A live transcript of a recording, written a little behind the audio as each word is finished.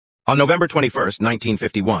On November 21,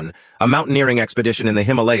 1951, a mountaineering expedition in the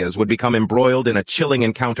Himalayas would become embroiled in a chilling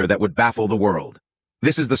encounter that would baffle the world.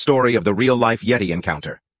 This is the story of the real-life YETI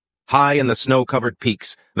encounter. High in the snow-covered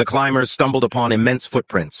peaks, the climbers stumbled upon immense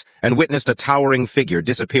footprints and witnessed a towering figure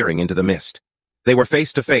disappearing into the mist. They were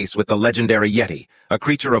face to face with the legendary YETI, a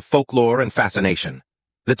creature of folklore and fascination.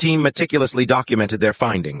 The team meticulously documented their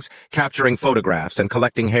findings, capturing photographs and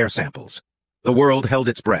collecting hair samples. The world held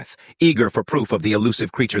its breath, eager for proof of the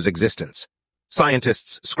elusive creature's existence.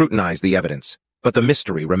 Scientists scrutinized the evidence, but the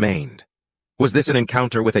mystery remained. Was this an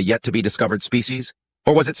encounter with a yet-to-be-discovered species?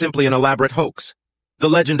 Or was it simply an elaborate hoax? The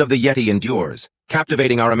legend of the YETI endures,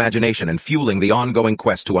 captivating our imagination and fueling the ongoing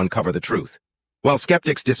quest to uncover the truth. While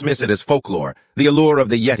skeptics dismiss it as folklore, the allure of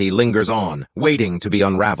the YETI lingers on, waiting to be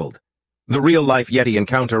unraveled. The real-life YETI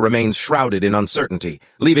encounter remains shrouded in uncertainty,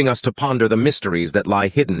 leaving us to ponder the mysteries that lie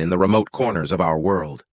hidden in the remote corners of our world.